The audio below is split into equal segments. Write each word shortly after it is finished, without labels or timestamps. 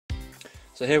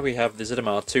So here we have the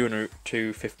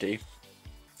ZMR250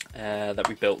 that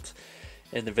we built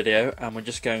in the video, and we're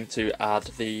just going to add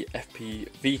the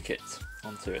FPV kit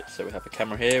onto it. So we have a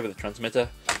camera here with a transmitter,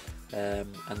 and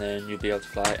then you'll be able to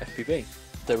fly FPV.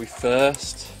 So we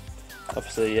first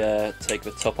obviously take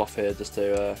the top off here just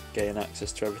to gain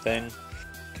access to everything.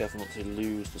 Careful not to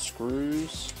lose the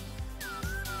screws.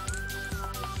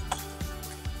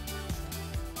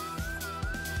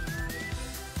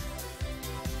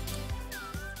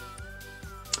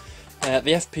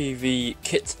 The FPV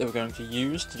kit that we're going to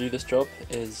use to do this job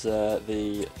is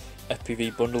the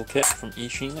FPV bundle kit from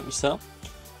eSheen that we sell.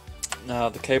 Now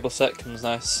the cable set comes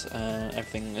nice and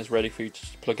everything is ready for you to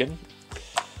plug in.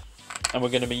 And we're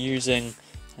going to be using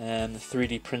the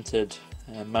 3D printed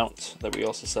mount that we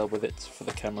also sell with it for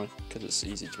the camera, because it's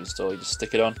easy to install. You just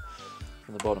stick it on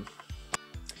from the bottom.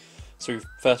 So we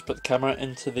first put the camera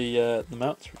into the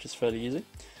mount, which is fairly easy.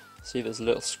 See, there's a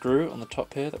little screw on the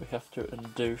top here that we have to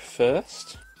undo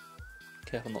first.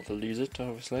 Careful not to lose it,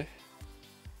 obviously.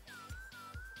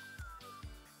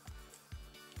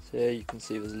 So here you can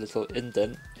see there's a little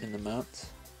indent in the mount,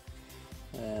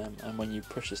 and when you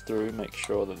push this through, make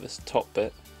sure that this top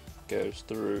bit goes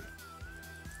through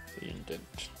the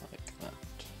indent like that.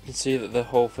 You can see that the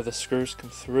hole for the screws come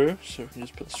through, so if you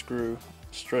just put the screw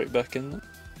straight back in there.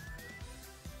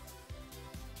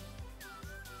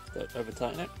 Don't over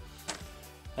tighten it.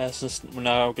 So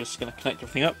now we're just going to connect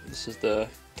everything up. This is the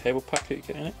cable pack that you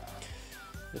get in it.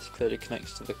 This clearly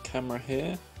connects to the camera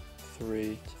here,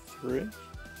 3 to 3.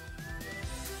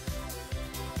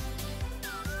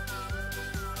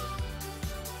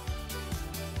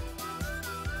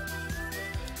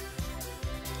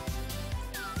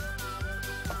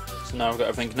 So now we've got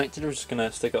everything connected, we're just going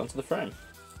to stick it onto the frame.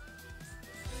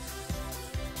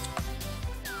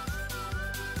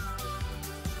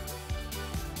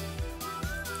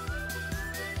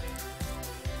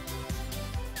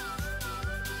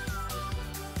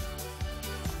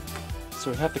 So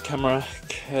we have the camera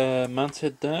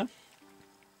mounted there,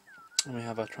 and we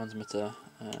have our transmitter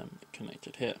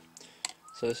connected here.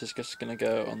 So this is just going to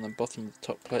go on the bottom of the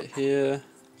top plate here,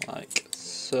 like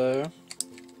so.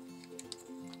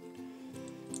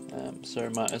 So we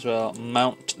might as well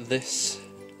mount the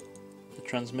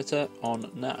transmitter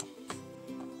on now.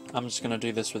 I'm just going to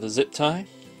do this with a zip tie,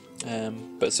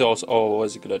 but it's also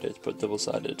always a good idea to put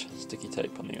double-sided sticky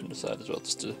tape on the underside as well,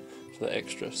 just for the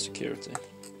extra security.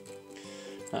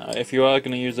 Now, if you are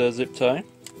going to use a zip tie,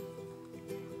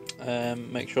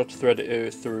 make sure to thread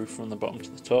it through from the bottom to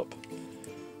the top,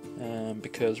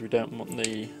 because we don't want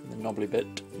the knobbly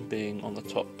bit being on the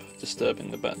top,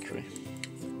 disturbing the battery.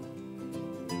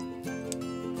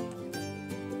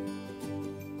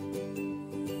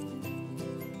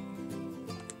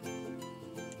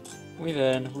 We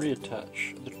then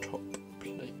reattach the top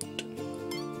plate.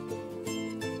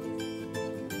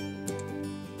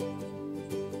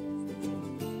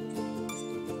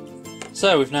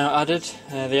 So we've now added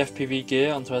the FPV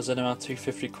gear onto our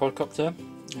ZMR250 Quadcopter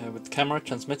with the camera,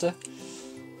 transmitter,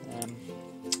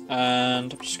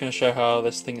 and I'm just going to show how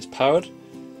this thing is powered.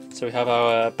 So we have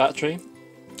our battery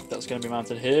that's going to be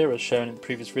mounted here as shown in the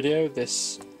previous video.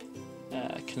 This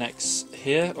connects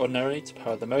here ordinarily to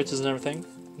power the motors and everything.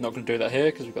 I'm not going to do that here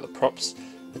because we've got the props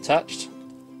attached.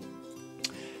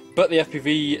 But the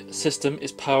FPV system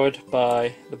is powered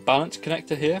by the balance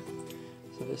connector here.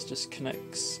 So this just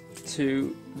connects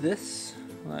to this,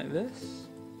 like this.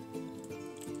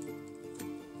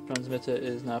 Transmitter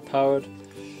is now powered.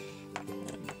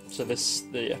 So the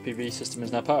FPV system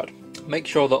is now powered. Make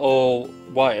sure that all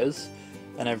wires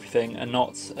and everything are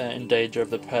not in danger of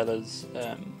the propellers,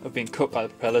 of being cut by the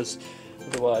propellers,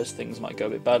 otherwise things might go a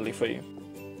bit badly for you.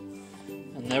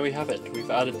 And there we have it, we've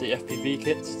added the FPV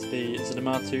kit to the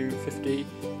ZMR250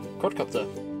 Quadcopter.